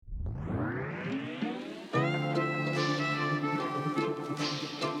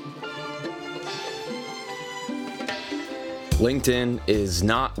LinkedIn is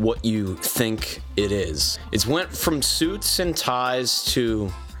not what you think it is. It's went from suits and ties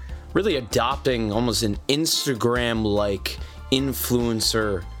to really adopting almost an Instagram-like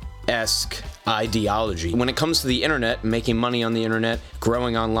influencer-esque ideology. When it comes to the internet, making money on the internet,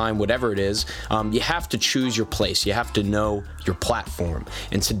 growing online, whatever it is, you have to choose your place. You have to know your platform.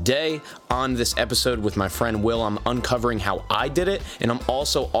 And today on this episode with my friend Will, I'm uncovering how I did it, and I'm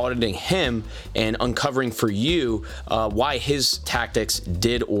also auditing him and uncovering for you why his tactics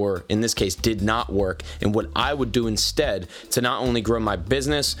did, or in this case, did not work, and what I would do instead to not only grow my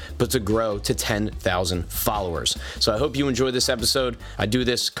business, but to grow to 10,000 followers. So I hope you enjoy this episode. I do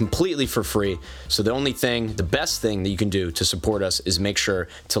this completely for free. So the best thing that you can do to support us is make sure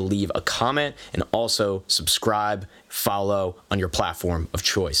to leave a comment and also subscribe, follow on your platform of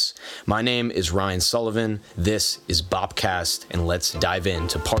choice. My name is Ryan Sullivan. This is Bopcast, and let's dive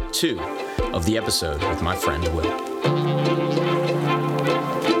into part 2 of the episode with my friend Will.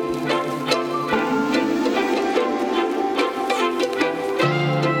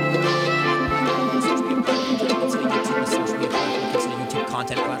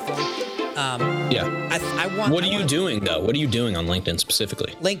 What are you doing though? What are you doing on LinkedIn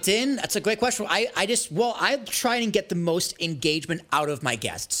specifically? LinkedIn, that's a great question. I try and get the most engagement out of my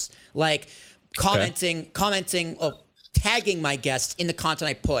guests, like commenting, tagging my guests in the content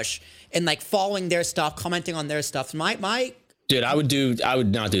I push, and like following their stuff, commenting on their stuff. Dude, I would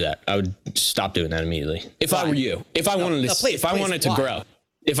not do that. I would stop doing that immediately. If I were you, if I wanted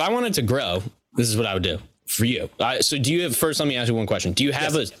to grow, this is what I would do. For you. So do you have, first, let me ask you one question. Do you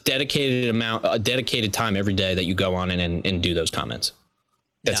have a dedicated time every day that you go on and do those comments?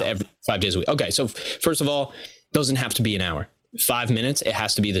 That's every 5 days a week. Okay. So first of all, doesn't have to be an hour, 5 minutes. It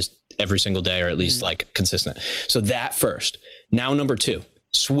has to be this every single day, or at least like consistent. So that first. Now, number 2,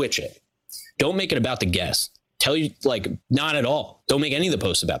 switch it. Don't make it about the guest. Tell you like, not at all. Don't make any of the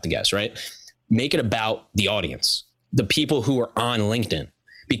posts about the guest, right? Make it about the audience, the people who are on LinkedIn.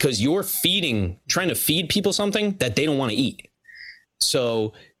 Because you're trying to feed people something that they don't want to eat.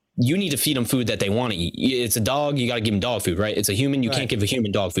 So you need to feed them food that they want to eat. It's a dog, you got to give them dog food, right? It's a human, you can't give a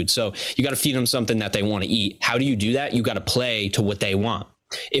human dog food. So you got to feed them something that they want to eat. How do you do that? You got to play to what they want.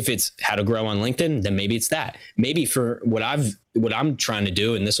 If it's how to grow on LinkedIn, then maybe it's that. Maybe for what I'm trying to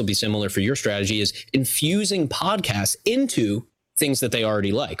do, and this will be similar for your strategy, is infusing podcasts into things that they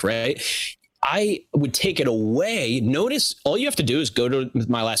already like, right? I would take it away. Notice all you have to do is go to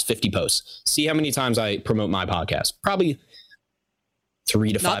my last 50 posts. See how many times I promote my podcast. Probably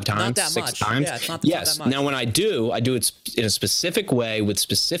 3 to 5 times, not that 6 much. times. Yeah, it's not yes. that much. Now, when I do it in a specific way with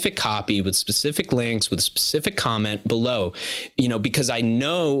specific copy, with specific links, with a specific comment below, because I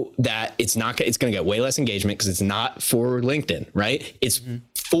know that it's going to get way less engagement because it's not for LinkedIn, right? It's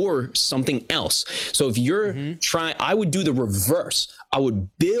for something else. So if you're trying, I would do the reverse. I would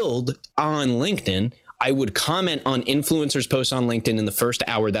build on LinkedIn. I would comment on influencers' posts on LinkedIn in the first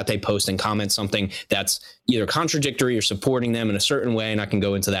hour that they post and comment something that's either contradictory or supporting them in a certain way. And I can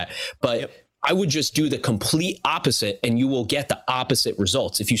go into that. But I would just do the complete opposite, and you will get the opposite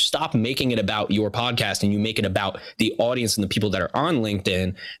results. If you stop making it about your podcast and you make it about the audience and the people that are on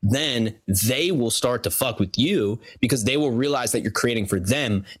LinkedIn, then they will start to fuck with you because they will realize that you're creating for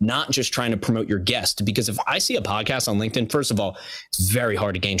them, not just trying to promote your guest. Because if I see a podcast on LinkedIn, first of all, it's very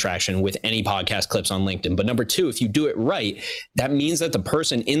hard to gain traction with any podcast clips on LinkedIn. But number 2, if you do it right, that means that the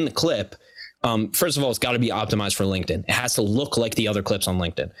person in the clip, first of all, it's got to be optimized for LinkedIn. It has to look like the other clips on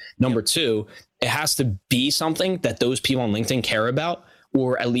LinkedIn. Number 2, it has to be something that those people on LinkedIn care about,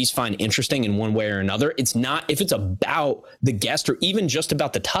 or at least find interesting in one way or another. It's not, if it's about the guest or even just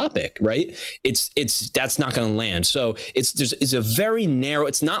about the topic, right? That's not going to land. So it's a very narrow,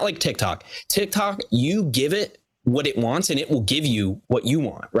 it's not like TikTok. TikTok, you give it what it wants and it will give you what you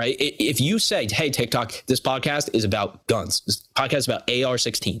want, right? If you say, hey, TikTok, this podcast is about guns. This podcast is about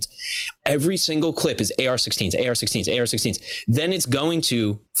AR-16s. Every single clip is AR-16s, AR-16s, AR-16s. Then it's going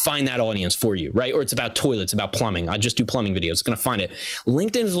to find that audience for you, right? Or it's about toilets, about plumbing. I just do plumbing videos. It's going to find it.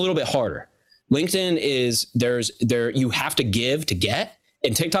 LinkedIn is a little bit harder. LinkedIn is you have to give to get.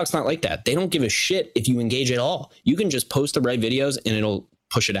 And TikTok's not like that. They don't give a shit if you engage at all. You can just post the right videos and it'll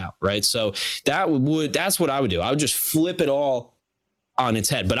push it out, right? So that's what I would do. I would just flip it all on its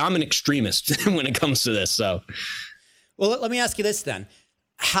head. But I'm an extremist when it comes to this. So, well, let me ask you this then: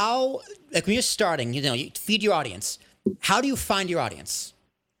 how, like when you're starting, you feed your audience. How do you find your audience?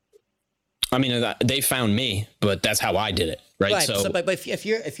 I mean, they found me, but that's how I did it, right? Right. So but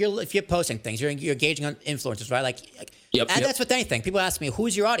if you're posting things, you're engaging on influencers, right? Like, that's with anything. People ask me,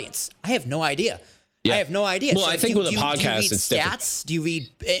 "Who's your audience?" I have no idea. Yeah. I have no idea. Well, so I think with a podcast, do you read it's stats? different. Do you read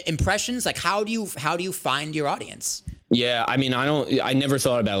impressions? Like, how do you find your audience? Yeah, I mean, I never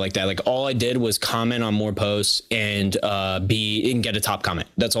thought about it like that. Like all I did was comment on more posts and get a top comment.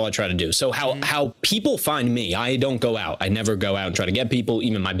 That's all I try to do. So how people find me, I don't go out. I never go out and try to get people.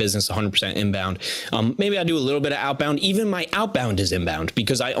 Even my business 100% inbound. Maybe I do a little bit of outbound. Even my outbound is inbound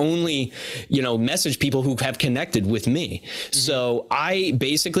because I only, message people who have connected with me. So I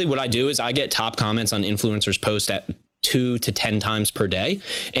basically, what I do is I get top comments on influencers' posts at 2 to 10 times per day.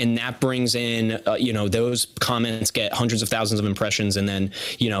 And that brings in, those comments get hundreds of thousands of impressions. And then,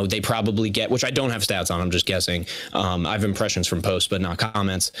 they probably get, which I don't have stats on, I'm just guessing. I have impressions from posts, but not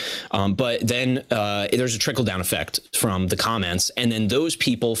comments. But then there's a trickle down effect from the comments. And then those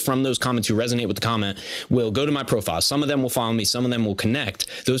people from those comments who resonate with the comment will go to my profile. Some of them will follow me. Some of them will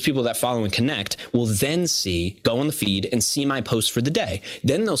connect. Those people that follow and connect will then go on the feed and see my post for the day.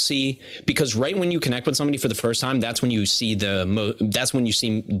 Then they'll see, because right when you connect with somebody for the first time, that's when you see the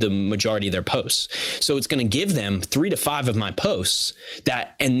majority of their posts. So it's going to give them 3 to 5 of my posts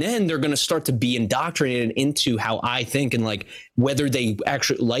and then they're going to start to be indoctrinated into how I think and like whether they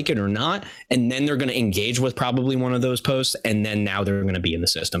actually like it or not. And then they're going to engage with probably one of those posts. And then now they're going to be in the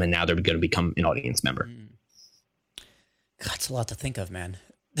system and now they're going to become an audience member. God, it's a lot to think of, man.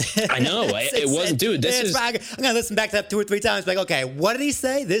 I know it wasn't, dude. I'm gonna listen back to that 2 or 3 times. Like, okay, what did he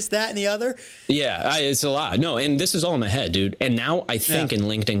say? This, that, and the other. Yeah, it's a lot. No, and this is all in my head, dude. And now I think in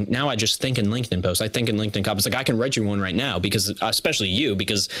LinkedIn. Now I just think in LinkedIn posts. I think in LinkedIn comments. Like I can write you one right now because, especially you,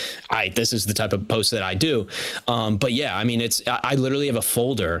 because this is the type of post that I do. But yeah, I mean, I literally have a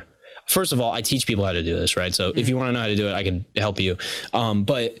folder. First of all, I teach people how to do this, right? So if you want to know how to do it, I can help you.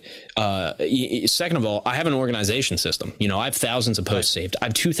 But second of all, I have an organization system. I have thousands of posts saved. I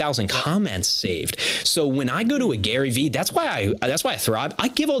have 2,000 comments saved. So when I go to a Gary Vee, that's why I thrive. I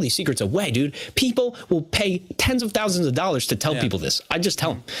give all these secrets away, dude. People will pay tens of thousands of dollars to tell people this. I just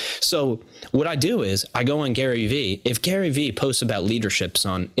tell them. So what I do is I go on Gary Vee. If Gary Vee posts about leadership,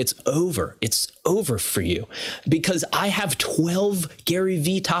 son, it's over. It's over for you because I have 12 Gary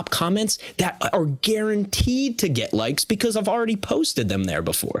Vee top comments that are guaranteed to get likes because I've already posted them there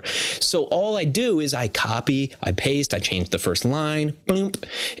before. So all I do is I copy, I paste, I change the first line, boom,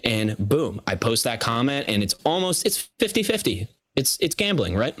 and boom, I post that comment and it's 50-50. It's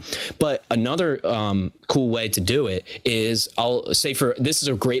gambling, right? But another cool way to do it is I'll say this is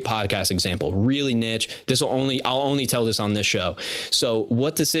a great podcast example, really niche. I'll only tell this on this show. So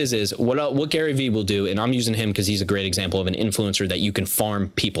what this is what Gary Vee will do, and I'm using him because he's a great example of an influencer that you can farm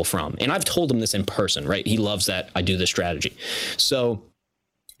people from. And I've told him this in person, right? He loves that I do this strategy. So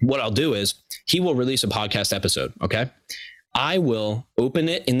what I'll do is he will release a podcast episode, okay? I will open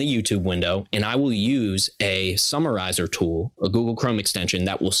it in the YouTube window and I will use a summarizer tool, a Google Chrome extension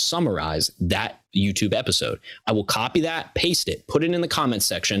that will summarize that YouTube episode. I will copy that, paste it, put it in the comments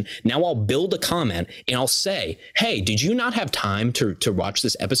section. Now I'll build a comment and I'll say, hey, did you not have time to watch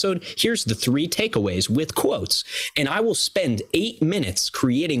this episode? Here's the 3 takeaways with quotes. And I will spend 8 minutes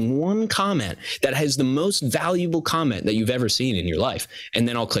creating one comment that has the most valuable comment that you've ever seen in your life. And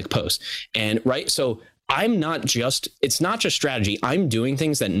then I'll click post. And right. So it's not just strategy. I'm doing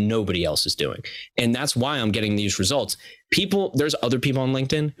things that nobody else is doing. And that's why I'm getting these results. There's other people on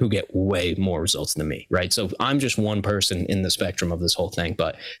LinkedIn who get way more results than me, right? So I'm just one person in the spectrum of this whole thing.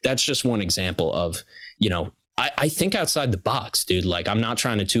 But that's just one example of, I think outside the box, dude. Like I'm not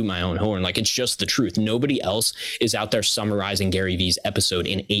trying to toot my own horn. Like it's just the truth. Nobody else is out there summarizing Gary Vee's episode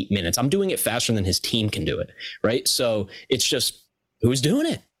in 8 minutes. I'm doing it faster than his team can do it, right? So it's just who's doing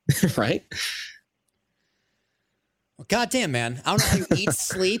it, right? God damn, man. I don't know how you eat,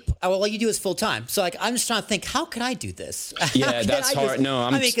 sleep. All you do is full time. So like, I'm just trying to think, how could I do this? Yeah, that's hard.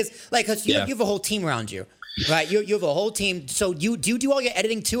 Because you have a whole team around you, right? You have a whole team. So do you do all your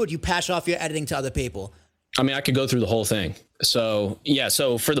editing too, or do you pass off your editing to other people? I mean, I could go through the whole thing. So yeah.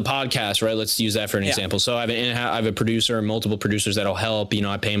 So for the podcast, right, let's use that for an example. So I have a producer, multiple producers that'll help,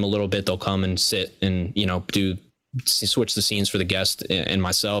 I pay them a little bit. They'll come and sit and, switch the scenes for the guest and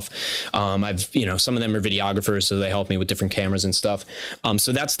myself. I've, some of them are videographers, so they help me with different cameras and stuff.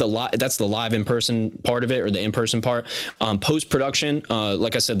 So that's the live in-person part of it, or the in-person part. Post-production,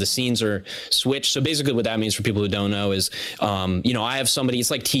 like I said, the scenes are switched. So basically what that means for people who don't know is, I have somebody, it's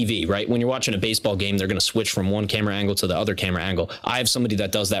like TV, right? When you're watching a baseball game, they're going to switch from one camera angle to the other camera angle. I have somebody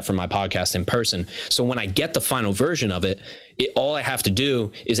that does that for my podcast in person. So when I get the final version of it, all I have to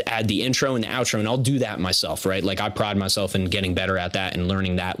do is add the intro and the outro, and I'll do that myself, right? Like I pride myself in getting better at that and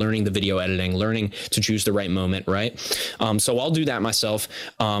learning the video editing, learning to choose the right moment, right? So I'll do that myself.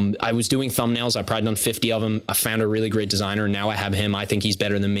 I was doing thumbnails. I probably done 50 of them. I found a really great designer. Now I have him. I think he's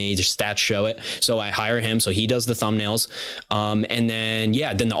better than me. The stats show it. So I hire him. So he does the thumbnails. And then,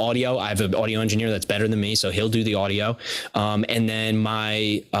 then the audio, I have an audio engineer that's better than me. So he'll do the audio. And then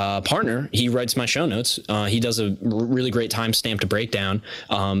my partner, he writes my show notes. He does a really great time-stamped breakdown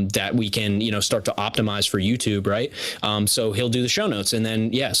that we can, start to optimize for YouTube, right? So he'll do the show notes. And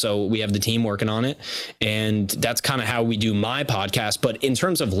then, so we have the team working on it. And that's kind of how we do my podcast. But in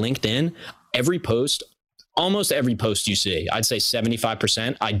terms of LinkedIn, almost every post you see, I'd say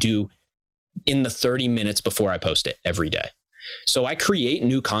 75%, I do in the 30 minutes before I post it every day. So I create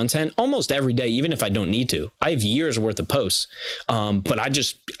new content almost every day, even if I don't need to. I have years worth of posts. But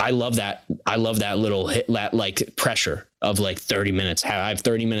I love that. I love that little hit, that like pressure of like 30 minutes. I have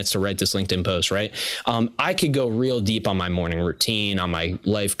 30 minutes to write this LinkedIn post, right? I could go real deep on my morning routine, on my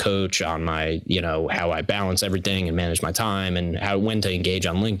life coach, on my, how I balance everything and manage my time and when to engage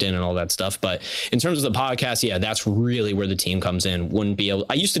on LinkedIn and all that stuff. But in terms of the podcast, that's really where the team comes in.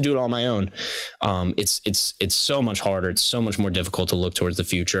 I used to do it on my own. It's so much harder. It's so much more difficult to look towards the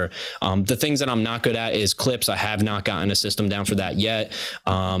future. The things that I'm not good at is clips. I have not gotten a system down for that yet.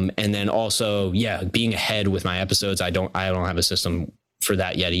 And then also, being ahead with my episodes. I don't have a system for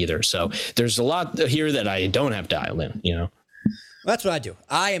that yet either. So there's a lot here that I don't have dialed in, Well, that's what I do.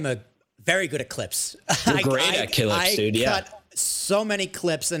 I am very good at clips. You're great at clips, dude. Yeah. I cut so many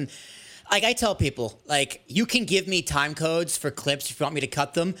clips, and like I tell people, like, you can give me time codes for clips if you want me to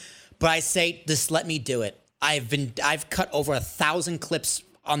cut them, but I say, just let me do it. I've cut over 1,000 clips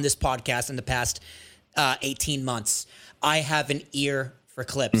on this podcast in the past 18 months. I have an ear for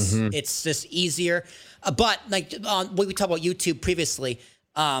clips. Mm-hmm. It's just easier. But like when we talked about YouTube previously,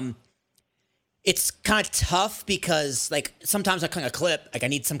 it's kind of tough because like sometimes I cut a clip, like I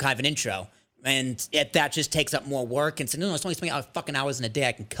need some kind of an intro, and that just takes up more work. And so no, it's only so many fucking hours in a day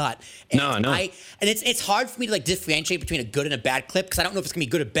I can cut. And no. And it's hard for me to like differentiate between a good and a bad clip because I don't know if it's gonna be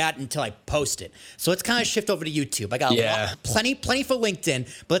good or bad until I post it. So it's kind of shift over to YouTube. I got plenty for LinkedIn,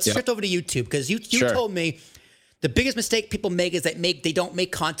 but let's shift over to YouTube because you told me the biggest mistake people make is they don't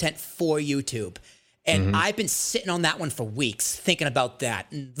make content for YouTube. And I've been sitting on that one for weeks thinking about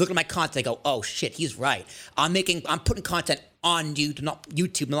that and looking at my content. I go, oh shit, he's right. I'm putting content on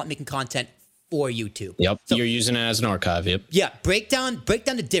YouTube, not making content for YouTube. Yep. So, you're using it as an archive. Yep. Yeah. Break down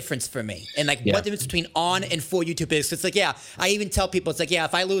the difference for me and like what the difference between on and for YouTube is. It's like, I even tell people, it's like,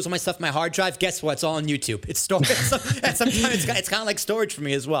 if I lose all my stuff in my hard drive, guess what? It's all on YouTube. It's stored. And sometimes it's kind of like storage for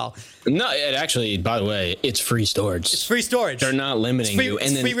me as well. No, it actually, by the way, it's free storage. It's free storage. They're not limiting you.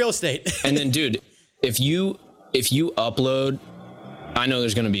 And it's free real estate. And then, dude, if you upload, I know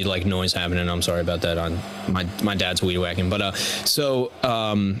there's going to be like noise happening. I'm sorry about that on my dad's weed whacking. But so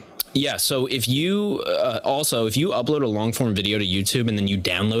if you upload a long form video to YouTube and then you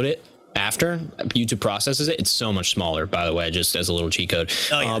download it after YouTube processes it, it's so much smaller, by the way, just as a little cheat code.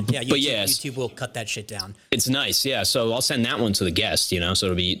 Oh yeah. YouTube will cut that shit down. It's nice. Yeah. So I'll send that one to the guest, so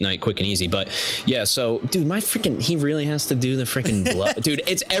it'll be quick and easy. But yeah, so dude, he really has to do the freaking blow. Dude,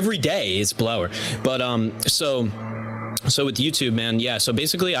 it's every day it's blower. But so with YouTube, man, so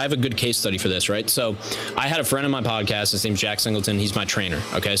basically I have a good case study for this, right? So I had a friend on my podcast, his name's Jack Singleton. He's my trainer.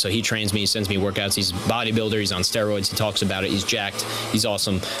 Okay. So he trains me, sends me workouts. He's a bodybuilder. He's on steroids. He talks about it. He's jacked. He's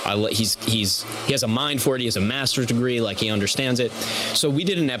awesome. He has a mind for it. He has a master's degree. Like, he understands it. So we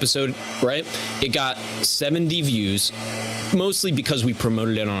did an episode, right? It got 70 views, mostly because we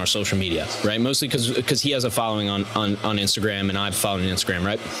promoted it on our social media, right? Mostly because he has a following on Instagram and I've followed on Instagram,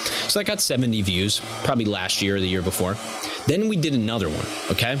 right? So that got 70 views, probably last year or the year before. Then we did another one,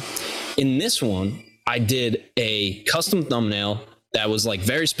 okay? In this one, I did a custom thumbnail that was like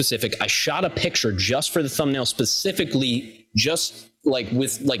very specific. I shot a picture just for the thumbnail specifically, just like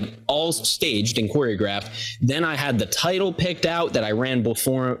with like all staged and choreographed. Then I had the title picked out that I ran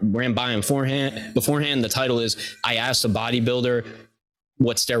by him beforehand. The title is, I asked a bodybuilder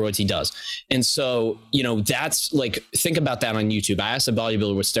what steroids he does. And so, that's like, think about that on YouTube. I asked a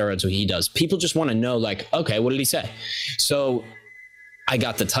bodybuilder what steroids he does. People just want to know, like, okay, what did he say? So I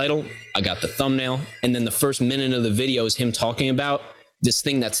got the title, I got the thumbnail, and then the first minute of the video is him talking about this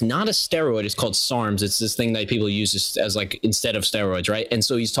thing that's not a steroid. It's called SARMs. It's this thing that people use as like instead of steroids, right? And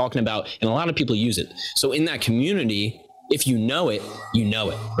so he's talking about, and a lot of people use it. So in that community, if you know it, you know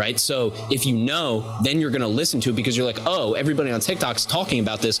it, right? So if you know, then you're going to listen to it because you're like, oh, everybody on TikTok is talking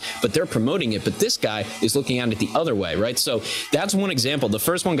about this, but they're promoting it. But this guy is looking at it the other way, right? So that's one example. The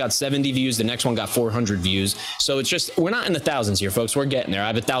first one got 70 views. The next one got 400 views. So it's just, we're not in the thousands here, folks. We're getting there. I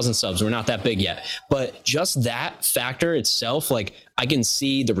have 1,000 subs. We're not that big yet. But just that factor itself, like, I can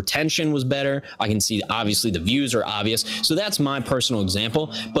see the retention was better. I can see, obviously, the views are obvious. So that's my personal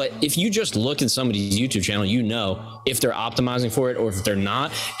example. But if you just look at somebody's YouTube channel, you know if they're optimizing for it or if they're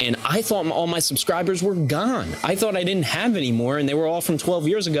not. And I thought all my subscribers were gone. I thought I didn't have any more, and they were all from 12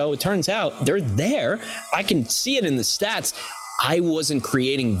 years ago. It turns out they're there. I can see it in the stats. I wasn't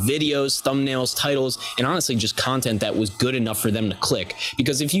creating videos, thumbnails, titles, and honestly just content that was good enough for them to click.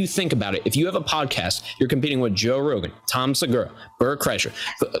 Because if you think about it, if you have a podcast, you're competing with Joe Rogan, Tom Segura, Bert Kreischer,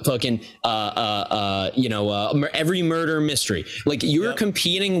 fucking, every murder mystery. Like, you're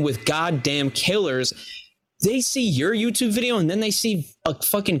competing with goddamn killers. They see your YouTube video and then they see a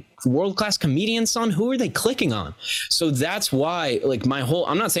fucking world-class comedian, son. Who are they clicking on? So that's why, like,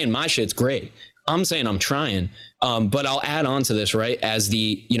 I'm not saying my shit's great. I'm saying I'm trying. But I'll add on to this, right? As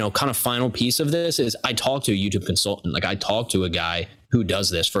the, kind of final piece of this is I talk to a YouTube consultant. Like, I talk to a guy who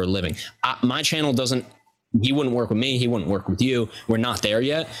does this for a living. My channel he wouldn't work with me. He wouldn't work with you. We're not there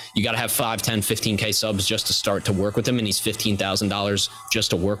yet. You got to have 5, 10, 15K subs just to start to work with him. And he's $15,000 just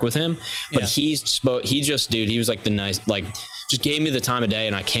to work with him. But he was like just gave me the time of day,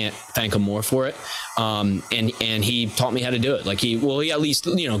 and I can't thank him more for it. And he taught me how to do it. Like, he at least,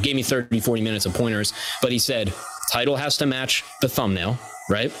 gave me 30, 40 minutes of pointers, but he said, title has to match the thumbnail,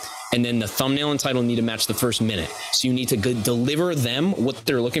 right? And then the thumbnail and title need to match the first minute. So you need to deliver them what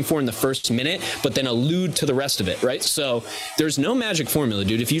they're looking for in the first minute, but then allude to the rest of it, right? So there's no magic formula,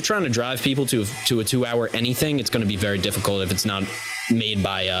 dude. If you're trying to drive people to a 2-hour anything, it's going to be very difficult if it's not made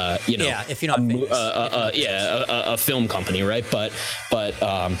by, if you're not famous. A film company, right? But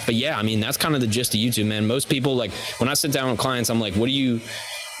yeah, I mean, that's kind of the gist of YouTube, man. Most people, like, when I sit down with clients, I'm like, what do you,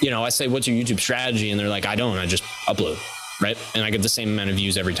 I say, what's your YouTube strategy? And they're like, I just upload. Right. And I get the same amount of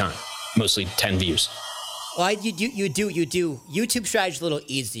views every time, mostly 10 views. Well, you do. YouTube strategy is a little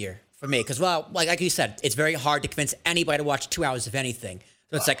easier for me because, well, like you said, it's very hard to convince anybody to watch 2 hours of anything.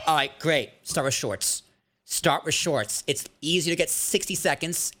 So it's like, all right, great. Start with shorts. It's easy to get 60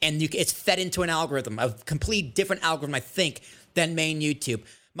 seconds, and it's fed into an algorithm, a complete different algorithm, I think, than main YouTube.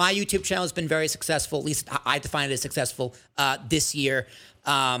 My YouTube channel has been very successful. At least I define it as successful this year.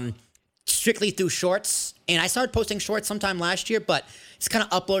 Strictly through shorts, and I started posting shorts sometime last year, but it's kind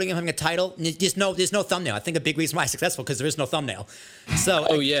of uploading and having a title. And there's no thumbnail. I think a big reason why it's successful because there is no thumbnail. So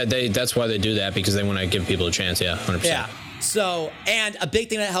that's why they do that, because they want to give people a chance. Yeah, 100%. Yeah. So, and a big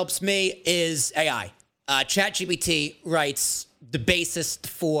thing that helps me is AI. ChatGPT writes the basis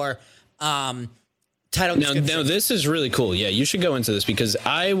for title description. Now this is really cool. Yeah, you should go into this because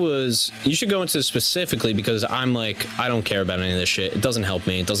you should go into this specifically because I'm like, I don't care about any of this shit. It doesn't help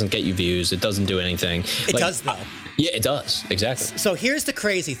me. It doesn't get you views. It doesn't do anything. It does though. Yeah, it does. Exactly. So here's the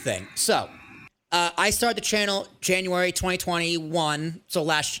crazy thing. So I started the channel January 2021. So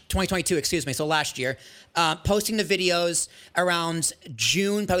 2022, excuse me. So last year, posting the videos around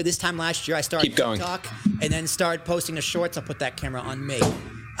June, probably this time last year, I started TikTok and then started posting the shorts. I'll put that camera on me.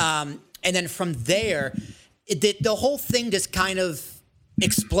 And then from there, the whole thing just kind of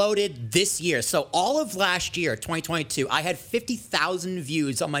exploded this year. So all of last year, 2022, I had 50,000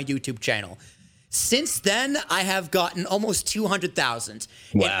 views on my YouTube channel. Since then, I have gotten almost 200,000.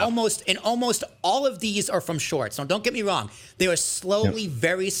 Wow. And almost all of these are from shorts. Now, don't get me wrong. They are slowly,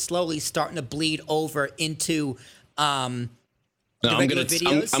 very slowly starting to bleed over into regular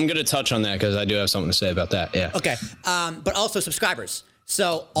videos. I'm going to touch on that because I do have something to say about that. Yeah. Okay. But also subscribers.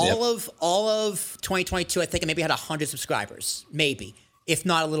 So all of 2022, I think I maybe had 100 subscribers, maybe, if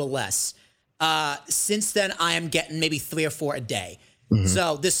not a little less. Since then, I am getting maybe 3 or 4 a day. Mm-hmm.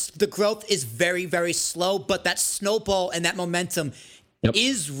 So the growth is very, very slow, but that snowball and that momentum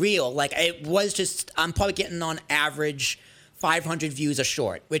is real. Like I'm probably getting on average 500 views a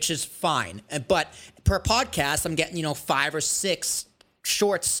short, which is fine. But per podcast, I'm getting 5 or 6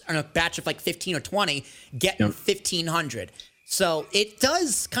 shorts on a batch of like 15 or 20, getting 1,500. So it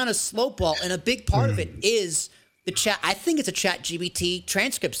does kind of slowball, and a big part of it is the chat. I think it's a ChatGPT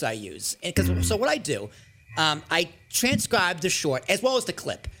transcripts I use. So what I do, I transcribe the short as well as the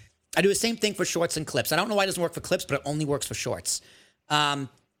clip. I do the same thing for shorts and clips. I don't know why it doesn't work for clips, but it only works for shorts. You have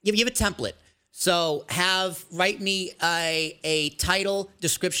a template. So write me a title,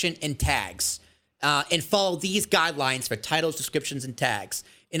 description, and tags, and follow these guidelines for titles, descriptions, and tags.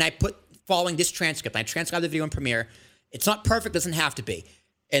 And I put following this transcript. I transcribe the video in Premiere. It's not perfect, doesn't have to be.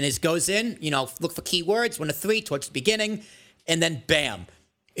 And it goes in, look for keywords, 1 to 3 towards the beginning, and then bam,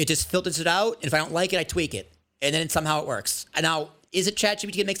 it just filters it out. And if I don't like it, I tweak it. And then somehow it works. And now, is it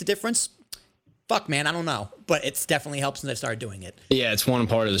ChatGPT that makes a difference? Fuck, man, I don't know. But it's definitely helped since I started doing it. Yeah, it's one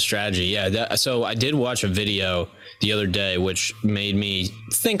part of the strategy. Yeah, so I did watch a video the other day, which made me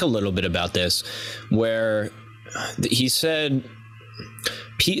think a little bit about this, where he said,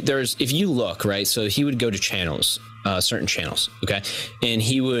 if you look, right, so he would go to channels, certain channels, okay, and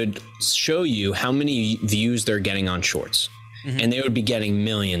he would show you how many views they're getting on shorts. Mm-hmm. And they would be getting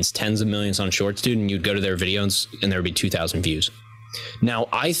millions, tens of millions on shorts, dude, and you'd go to their videos and there would be 2,000 views. Now,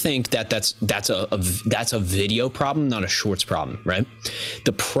 I think that's a video problem, not a shorts problem, right?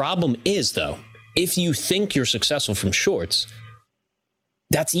 The problem is, though, if you think you're successful from shorts,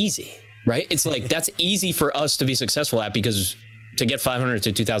 that's easy, right? It's like that's easy for us to be successful at, because to get 500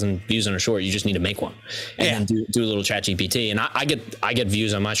 to 2,000 views on a short, you just need to make one and then do a little ChatGPT. And I get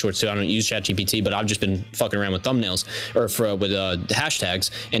views on my shorts too. I don't use ChatGPT, but I've just been fucking around with thumbnails with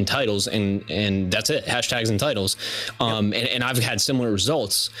hashtags and titles, and that's it. Hashtags and titles. And I've had similar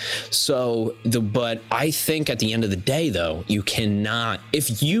results. But I think at the end of the day, though, you cannot,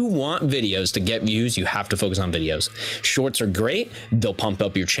 if you want videos to get views, you have to focus on videos. Shorts are great. They'll pump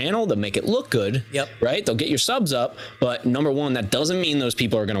up your channel. They'll make it look good. Yep. Right. They'll get your subs up. But number one, that doesn't mean those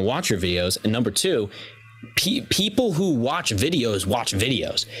people are going to watch your videos. And number two, people who watch videos watch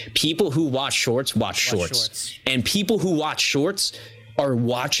videos. People who watch shorts watch shorts. And people who watch shorts are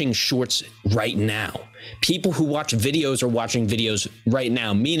watching shorts right now. People who watch videos are watching videos right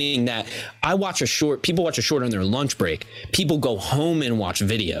now, meaning that people watch a short on their lunch break. People go home and watch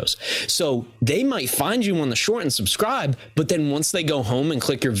videos. So they might find you on the short and subscribe, but then once they go home and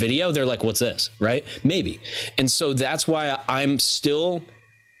click your video, they're like, what's this, right? Maybe. And so that's why I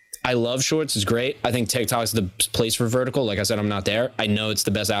love shorts. It's great. I think TikTok's the place for vertical. Like I said, I'm not there. I know it's the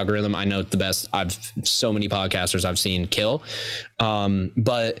best algorithm. I know it's the best. So many podcasters I've seen kill.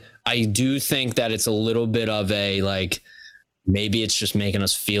 But I do think that it's a little bit of a, like, maybe it's just making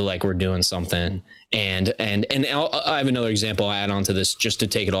us feel like we're doing something. And I have another example I'll add on to this just to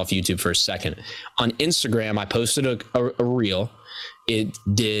take it off YouTube for a second. On Instagram, I posted a reel. It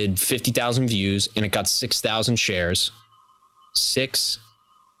did 50,000 views and it got 6,000 shares.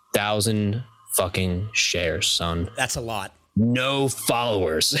 6,000 fucking shares, son. That's a lot. No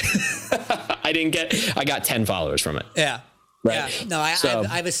followers. I got 10 followers from it. Yeah. Right. Yeah. No, I don't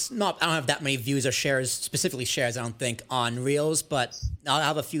have that many views or shares, specifically shares, I don't think, on reels, but I'll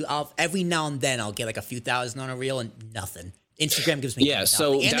have a few. Every now and then I'll get like a few thousand on a reel and nothing. Instagram gives me nothing.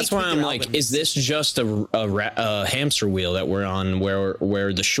 So that's why I'm like, is this just a hamster wheel that we're on,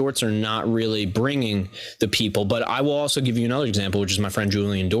 where the shorts are not really bringing the people? But I will also give you another example, which is my friend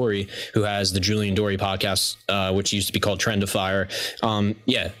Julian Dory, who has the Julian Dory podcast, which used to be called Trendifier.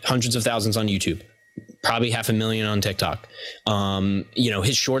 Hundreds of thousands on YouTube, probably 500,000 on TikTok.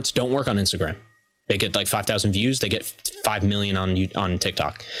 His shorts don't work on Instagram. They get like 5,000 views. They get 5 million on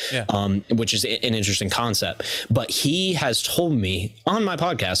TikTok, which is an interesting concept. But he has told me on my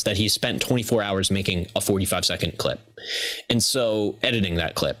podcast that he spent 24 hours making a 45-second clip. And so editing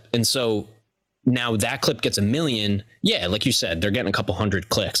that clip. And so now that clip gets 1 million. Yeah, like you said, they're getting a couple hundred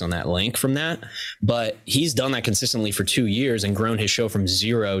clicks on that link from that. But he's done that consistently for 2 years and grown his show from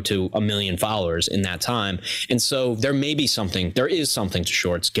 0 to 1 million followers in that time. And so there is something to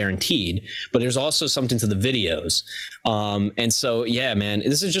shorts, guaranteed, but there's also something to the videos. And so, yeah, man,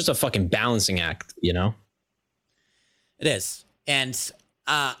 this is just a fucking balancing act, you know? It is. And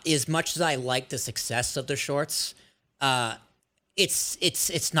as much as I like the success of the shorts,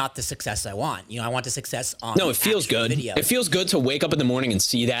 it's not the success I want. I want the success on. No, it feels good. Video. It feels good to wake up in the morning and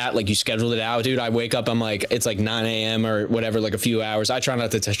see that, like, you scheduled it out, dude. I wake up, I'm like, it's like 9 a.m. or whatever, like a few hours. I try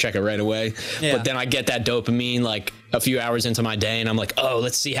not to check it right away, but then I get that dopamine like a few hours into my day, and I'm like, oh,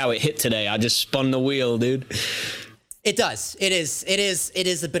 let's see how it hit today. I just spun the wheel, dude. It does. It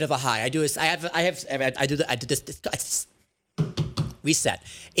is a bit of a high. I do this. Reset.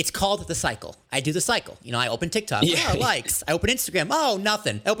 It's called the cycle. I do the cycle. I open TikTok. Likes. I open Instagram. Oh,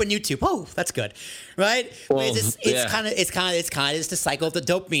 nothing. I open YouTube. Oh, that's good. Right? Well, it's kind of the cycle of the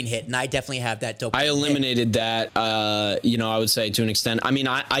dopamine hit, and I definitely have that dopamine. I eliminated that. I would say to an extent. I mean,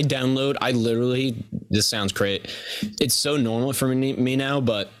 I literally. This sounds great. It's so normal for me now,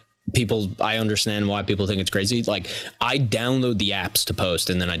 but I understand why people think it's crazy. Like, I download the apps to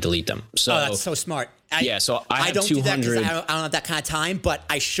post and then I delete them. So that's so smart. So I don't 200. do that because I don't have that kind of time, but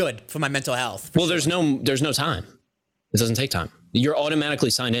I should for my mental health. Well, sure. There's no time. It doesn't take time. You're automatically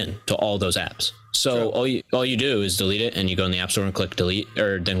signed in to all those apps. So all you do is delete it, and you go in the App Store and click delete,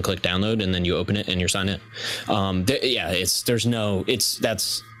 or then click download, and then you open it and you're signed in.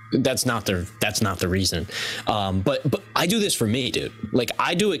 That's not the reason. But I do this for me, dude. Like,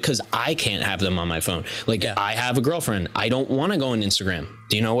 I do it because I can't have them on my phone. Like, I have a girlfriend. I don't want to go on Instagram.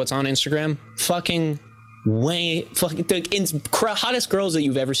 Do you know what's on Instagram? The hottest girls that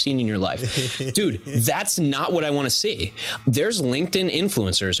you've ever seen in your life. Dude, that's not what I want to see. There's LinkedIn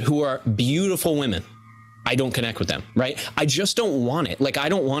influencers who are beautiful women. I don't connect with them, right? I just don't want it. Like, I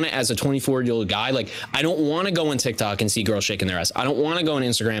don't want it as a 24-year-old guy. Like, I don't want to go on TikTok and see girls shaking their ass. I don't want to go on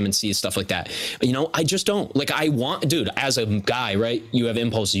Instagram and see stuff like that. You know, I just don't. Like, dude, as a guy, right? You have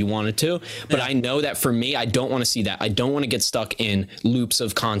impulses, you want it to, but I know that for me, I don't want to see that. I don't want to get stuck in loops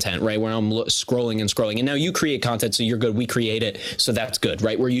of content, right? Where I'm scrolling and scrolling. And now you create content, so you're good. We create it, so that's good,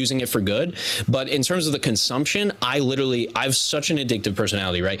 right? We're using it for good. But in terms of the consumption, I have such an addictive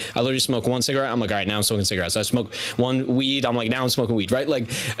personality, right? I literally smoke one cigarette. I'm like, all right, now I'm smoking cigarettes. I smoke one weed. I'm like, now I'm smoking weed, right? Like,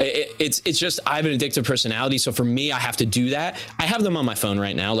 it's just, I have an addictive personality. So for me, I have to do that. I have them on my phone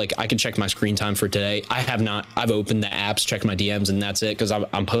right now. Like, I can check my screen time for today. I've opened the apps, checked my DMs, and that's it. Cause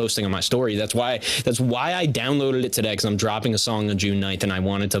I'm posting on my story. That's why I downloaded it today. Cause I'm dropping a song on June 9th and I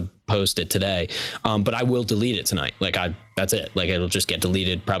wanted to post it today. But I will delete it tonight. Like, that's it. Like, it'll just get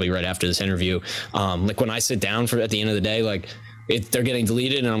deleted probably right after this interview. Like, when I sit down at the end of the day, like, they're getting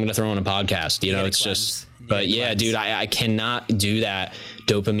deleted and I'm going to throw on a podcast, you know, it's just, but yeah, dude, I cannot do that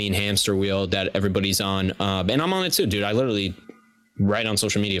dopamine hamster wheel that everybody's on. And I'm on it too, dude. I literally write on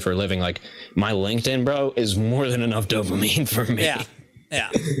social media for a living. Like, my LinkedIn, bro, is more than enough dopamine for me. Yeah.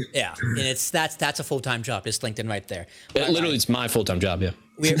 And that's a full-time job. Just LinkedIn right there. Literally, it's my full-time job. Yeah.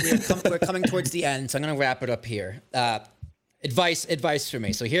 We're coming towards the end. So I'm going to wrap it up here. Advice for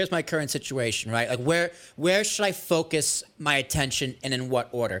me. So here's my current situation, right? Like, where should I focus my attention and in what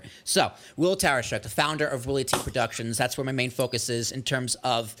order? So Will Tarashuk, the founder of Willie T Productions, that's where my main focus is in terms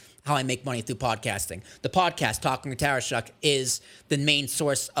of how I make money through podcasting. The podcast, Talking to Tarashuk, is the main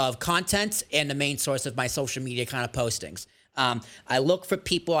source of content and the main source of my social media kind of postings. I look for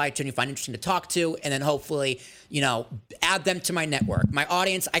people I genuinely find interesting to talk to, and then hopefully, add them to my network. My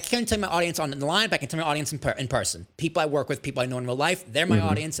audience, I can't tell my audience on the line, but I can tell my audience in person. People I work with, people I know in real life, they're my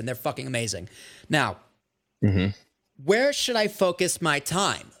audience, and they're fucking amazing. Now, where should I focus my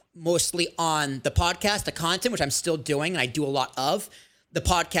time? Mostly on the podcast, the content, which I'm still doing, and I do a lot of. The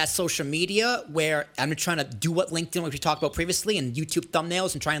podcast social media, where I'm trying to do what LinkedIn, which we talked about previously, and YouTube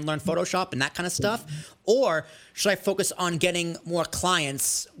thumbnails and try and learn Photoshop and that kind of stuff? Or should I focus on getting more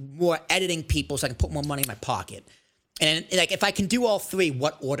clients, more editing people so I can put more money in my pocket? And like, if I can do all three,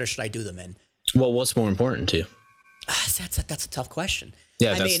 what order should I do them in? Well, what's more important to you? That's a tough question.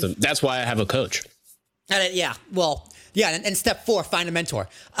 Yeah, that's why I have a coach. And step 4, find a mentor.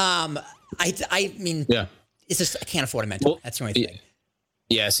 I mean, it's just, I can't afford a mentor. That's the only thing.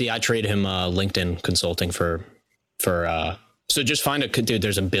 Yeah, see, I trade him LinkedIn consulting for so just find dude,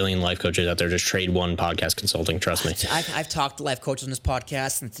 there's a billion life coaches out there. Just trade one podcast consulting. Trust me. I've talked to life coaches on this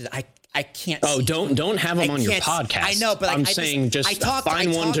podcast, and I can't. Oh, don't have them on your podcast. I know, but I'm saying just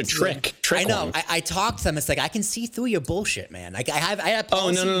find one to trick. I know. I talk to them. It's like, I can see through your bullshit, man. Like, I have.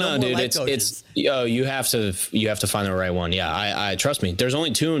 Oh no, dude. It's you have to find the right one. Yeah, I trust me. There's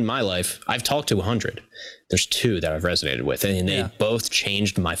only 2 in my life. I've talked to 100. There's 2 that I've resonated with, and they both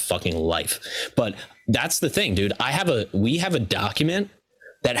changed my fucking life. But that's the thing, dude. We have a document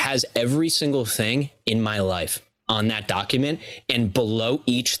that has every single thing in my life on that document, and below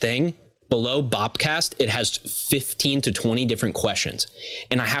each thing, below Bobcast, it has 15 to 20 different questions.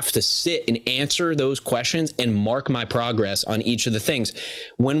 And I have to sit and answer those questions and mark my progress on each of the things.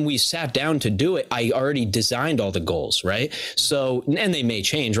 When we sat down to do it, I already designed all the goals, right? So, and they may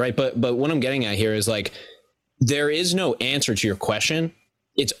change, right? But what I'm getting at here is, like, there is no answer to your question.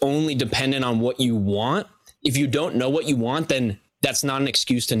 It's only dependent on what you want. If you don't know what you want, then that's not an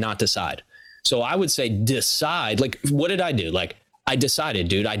excuse to not decide. So I would say decide. Like, what did I do? Like, I decided,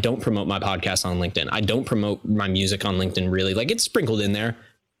 dude, I don't promote my podcast on LinkedIn. I don't promote my music on LinkedIn, really. Like, it's sprinkled in there.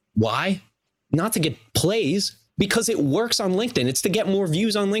 Why? Not to get plays, because it works on LinkedIn. It's to get more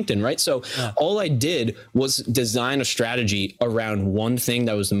views on LinkedIn, right? So all I did was design a strategy around one thing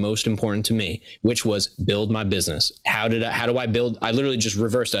that was the most important to me, which was build my business. How do I build? I literally just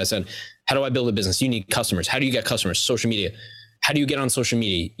reversed it. I said, how do I build a business? You need customers. How do you get customers? Social media. How do you get on social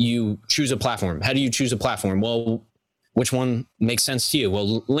media? You choose a platform. How do you choose a platform? Well, which one makes sense to you?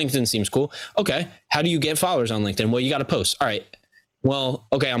 Well, LinkedIn seems cool. Okay. How do you get followers on LinkedIn? Well, you got to post. All right. Well,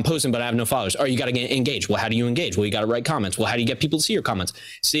 okay, I'm posting, but I have no followers. Oh, you got to get engaged. Well, how do you engage? Well, you got to write comments. Well, how do you get people to see your comments?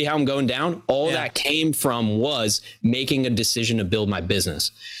 See how I'm going down? All that came from was making a decision to build my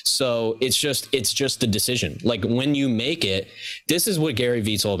business. So it's just the decision. Like when you make it, this is what Gary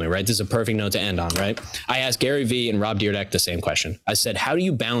Vee told me, right? This is a perfect note to end on, right? I asked Gary Vee and Rob Dyrdek the same question. I said, how do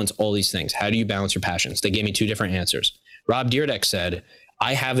you balance all these things? How do you balance your passions? They gave me two different answers. Rob Dyrdek said,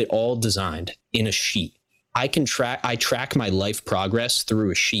 I have it all designed in a sheet. I track my life progress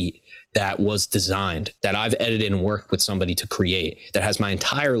through a sheet that was designed, that I've edited and worked with somebody to create, that has my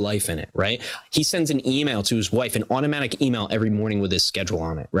entire life in it, right? He sends an email to his wife, an automatic email every morning with his schedule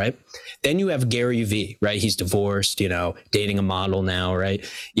on it, right? Then you have Gary Vee, right? He's divorced, dating a model now, right?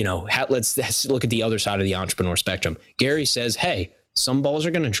 Let's look at the other side of the entrepreneur spectrum. Gary says, hey, some balls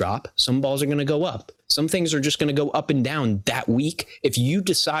are going to drop. Some balls are going to go up. Some things are just going to go up and down that week. If you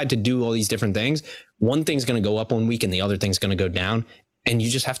decide to do all these different things, one thing's going to go up one week and the other thing's going to go down. And you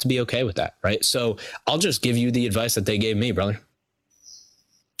just have to be okay with that, right? So I'll just give you the advice that they gave me, brother.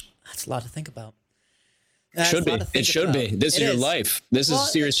 That's a lot to think about. It should be. This is your life. This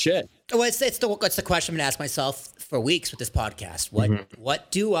is serious shit. Well, it's the question I'm going to ask myself for weeks with this podcast.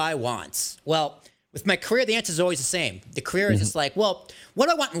 What do I want? Well, with my career, the answer is always the same. The career is just like, well, what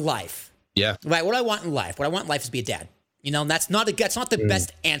do I want in life? Yeah. Right. What do I want in life? What I want in life is to be a dad. And that's not the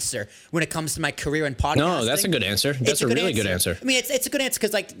best answer when it comes to my career and podcasting. No, that's a good answer. That's a really good answer. I mean, it's a good answer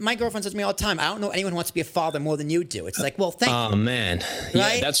because like my girlfriend says to me all the time, I don't know anyone who wants to be a father more than you do. It's like, well, thank you. Oh man.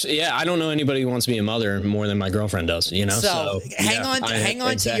 Right? I don't know anybody who wants to be a mother more than my girlfriend does, So hang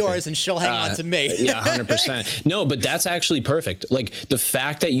on to yours and she'll hang on to me. Yeah, 100%. No, but that's actually perfect. Like the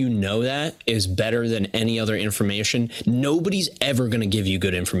fact that you know that is better than any other information. Nobody's ever going to give you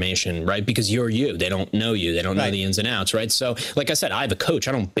good information, right? Because you're you. They don't know you. They don't know the ins and outs, right? So like I said, I have a coach.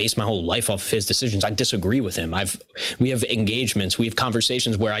 I don't base my whole life off of his decisions. I disagree with him. We have engagements. We have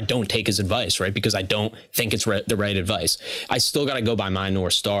conversations where I don't take his advice, right? Because I don't think it's the right advice. I still got to go by my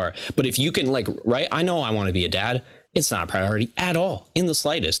North Star. But if you can I know I want to be a dad. It's not a priority at all in the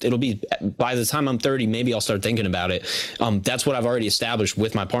slightest. It'll be by the time I'm 30, maybe I'll start thinking about it. That's what I've already established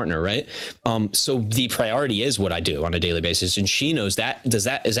with my partner. Right. So the priority is what I do on a daily basis. And she knows that. Is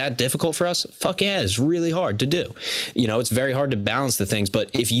that difficult for us? Fuck yeah. It's really hard to do. It's very hard to balance the things. But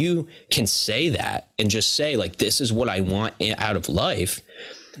if you can say that and just say like, this is what I want out of life.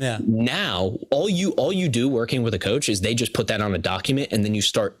 Yeah. Now, all you do working with a coach is they just put that on a document and then you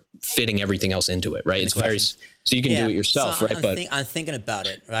start fitting everything else into it. Right. It's very, so you can do it yourself. So right. I'm thinking about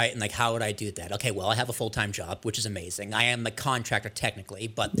it. Right. And like, how would I do that? Okay. Well, I have a full-time job, which is amazing. I am a contractor technically,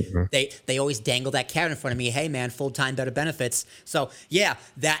 but they always dangle that carrot in front of me. Hey man, full-time, better benefits. So yeah,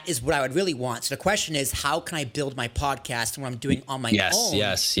 that is what I would really want. So the question is, how can I build my podcast and what I'm doing on my own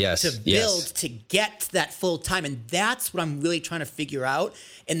to get that full-time? And that's what I'm really trying to figure out.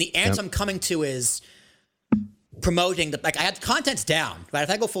 And the answer I'm coming to is promoting I had the content's down, right? If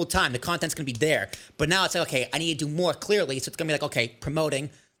I go full time, the content's going to be there. But now it's like, okay, I need to do more clearly. So it's going to be like, okay,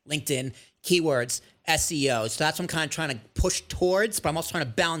 promoting LinkedIn, keywords, SEO. So that's what I'm kind of trying to push towards, but I'm also trying to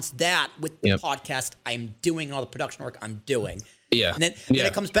balance that with the podcast I'm doing and all the production work I'm doing. Yeah. And then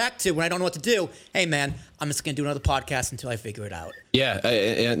it comes back to when I don't know what to do. Hey man, I'm just going to do another podcast until I figure it out. Yeah.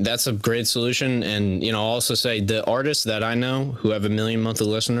 And that's a great solution. And, I'll also say the artists that I know who have 1 million monthly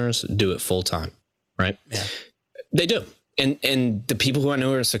listeners do it full time. Right. Yeah. They do. And the people who I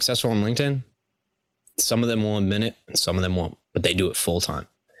know are successful on LinkedIn, some of them will admit it and some of them won't, but they do it full time.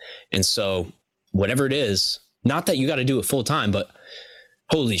 And so whatever it is, not that you got to do it full time, but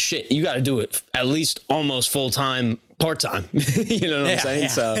holy shit, you got to do it at least almost full time, part time. You know what I'm saying? Yeah.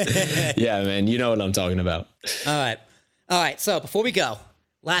 So yeah, man, you know what I'm talking about. All right. So before we go,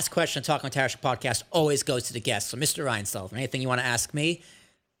 last question on Talking on Tarish podcast always goes to the guest. So Mr. Ryan Sullivan, anything you want to ask me?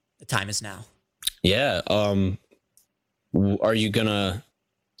 The time is now. Yeah. Are you going to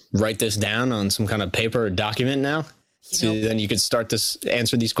write this down on some kind of paper or document now? So then you could start to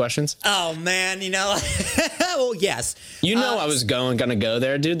answer these questions? Oh, man, well, yes. I was going to go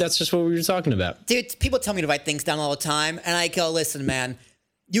there, dude. That's just what we were talking about. Dude, people tell me to write things down all the time. And I go, listen, man,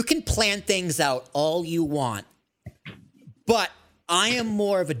 you can plan things out all you want. But I am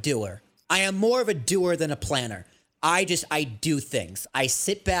more of a doer. I am more of a doer than a planner. I do things. I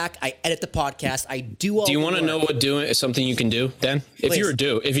sit back. I edit the podcast. I do all. Do you want to know what doing is something you can do then? Please.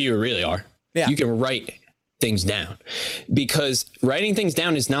 If you really are, you can write things down, because writing things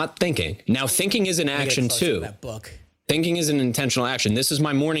down is not thinking. Now, thinking is an action too. That book. Thinking is an intentional action. This is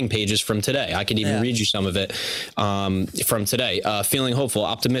my morning pages from today. I could even read you some of it from today. Feeling hopeful,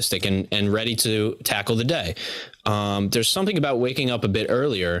 optimistic, and ready to tackle the day. There's something about waking up a bit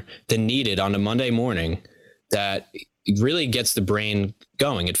earlier than needed on a Monday morning that really gets the brain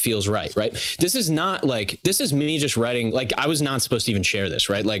going. It feels right. Right. This is not like, this is me just writing. Like, I was not supposed to even share this,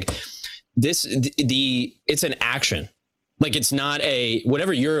 right? Like it's an action. Like, it's not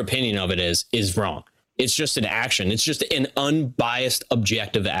whatever your opinion of it is wrong. It's just an action. It's just an unbiased,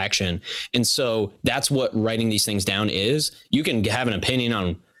 objective action. And so that's what writing these things down is. You can have an opinion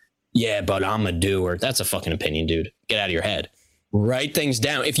on, yeah, but I'm a doer. That's a fucking opinion, dude. Get out of your head. Write things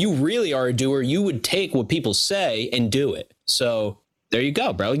down. If you really are a doer, you would take what people say and do it. So there you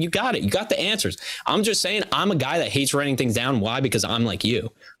go, bro. You got it. You got the answers. I'm just saying, I'm a guy that hates writing things down. Why? Because I'm like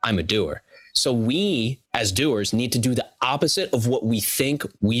you. I'm a doer. So we as doers need to do the opposite of what we think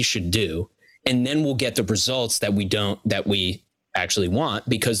we should do. And then we'll get the results that we actually want,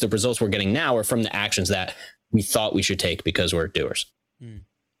 because the results we're getting now are from the actions that we thought we should take because we're doers.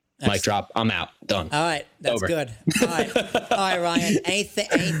 Mic drop. I'm out. Done. All right. That's Over. Good. All right, Ryan.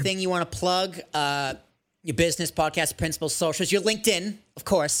 Anything you want to plug? Your business, podcast, principles, socials, your LinkedIn, of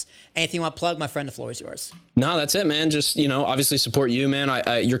course. Anything you want to plug, my friend, the floor is yours. No, that's it, man. Just, obviously support you, man.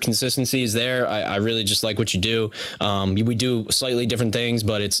 Your consistency is there. I really just like what you do. We do slightly different things,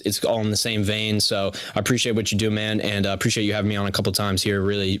 but it's all in the same vein. So I appreciate what you do, man. And appreciate you having me on a couple times here.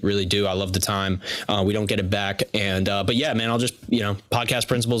 Really, really do. I love the time. We don't get it back. And, but yeah, man, I'll just,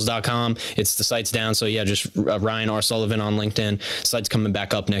 podcastprinciples.com. It's the site's down. So yeah, just Ryan R. Sullivan on LinkedIn. Site's coming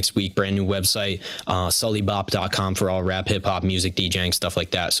back up next week. Brand new website, sullybop.com for all rap, hip hop, music, DJing, stuff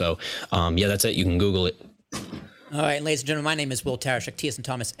like that. So yeah, that's it. You can Google it. All right, ladies and gentlemen, my name is Will Tarashuk, T.S. and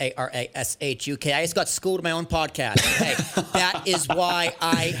Thomas, A-R-A-S-H-U-K. I just got schooled in my own podcast. Hey, that is why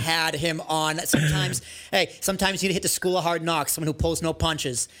I had him on. Sometimes you need to hit the school of hard knocks, someone who pulls no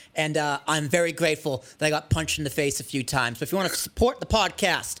punches. And I'm very grateful that I got punched in the face a few times. But if you want to support the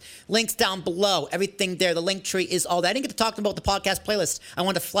podcast, links down below, everything there. The link tree is all that. I didn't get to talk about the podcast playlist. I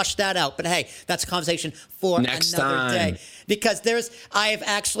wanted to flush that out. But hey, that's a conversation for Next another time. day. Because I've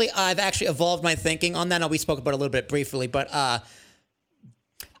actually evolved my thinking on that. I know we spoke about it a little bit briefly, but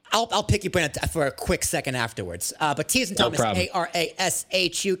I'll pick your brain for a quick second afterwards. But T.S. and Thomas,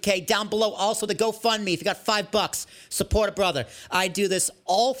 A-R-A-S-H-U-K. Down below, also the GoFundMe. If you got $5, support a brother. I do this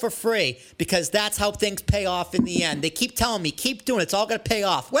all for free because that's how things pay off in the end. They keep telling me, keep doing it. It's all going to pay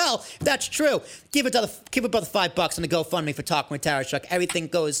off. Well, if that's true, give a brother $5 on the GoFundMe for Talking with Tarashuk. Everything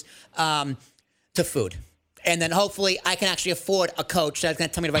goes to food. And then hopefully I can actually afford a coach that's going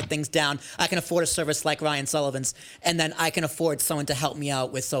to tell me to write things down. I can afford a service like Ryan Sullivan's. And then I can afford someone to help me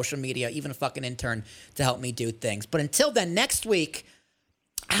out with social media, even a fucking intern to help me do things. But until then, next week,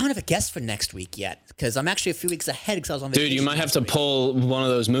 I don't have a guest for next week yet because I'm actually a few weeks ahead because I was on vacation. Dude, you might have to pull one of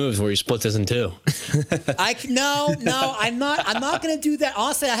those moves where you split this in two. No, I'm not going to do that.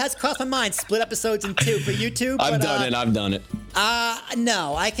 Honestly, it has crossed my mind. Split episodes in two for YouTube. I've done it.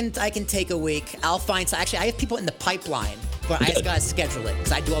 No, I can take a week. I'll find. Actually, I have people in the pipeline, but I just got to schedule it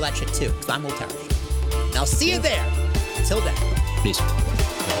because I do all that shit too because I'm Will Tarashuk. And I'll see you there. Until then. Peace.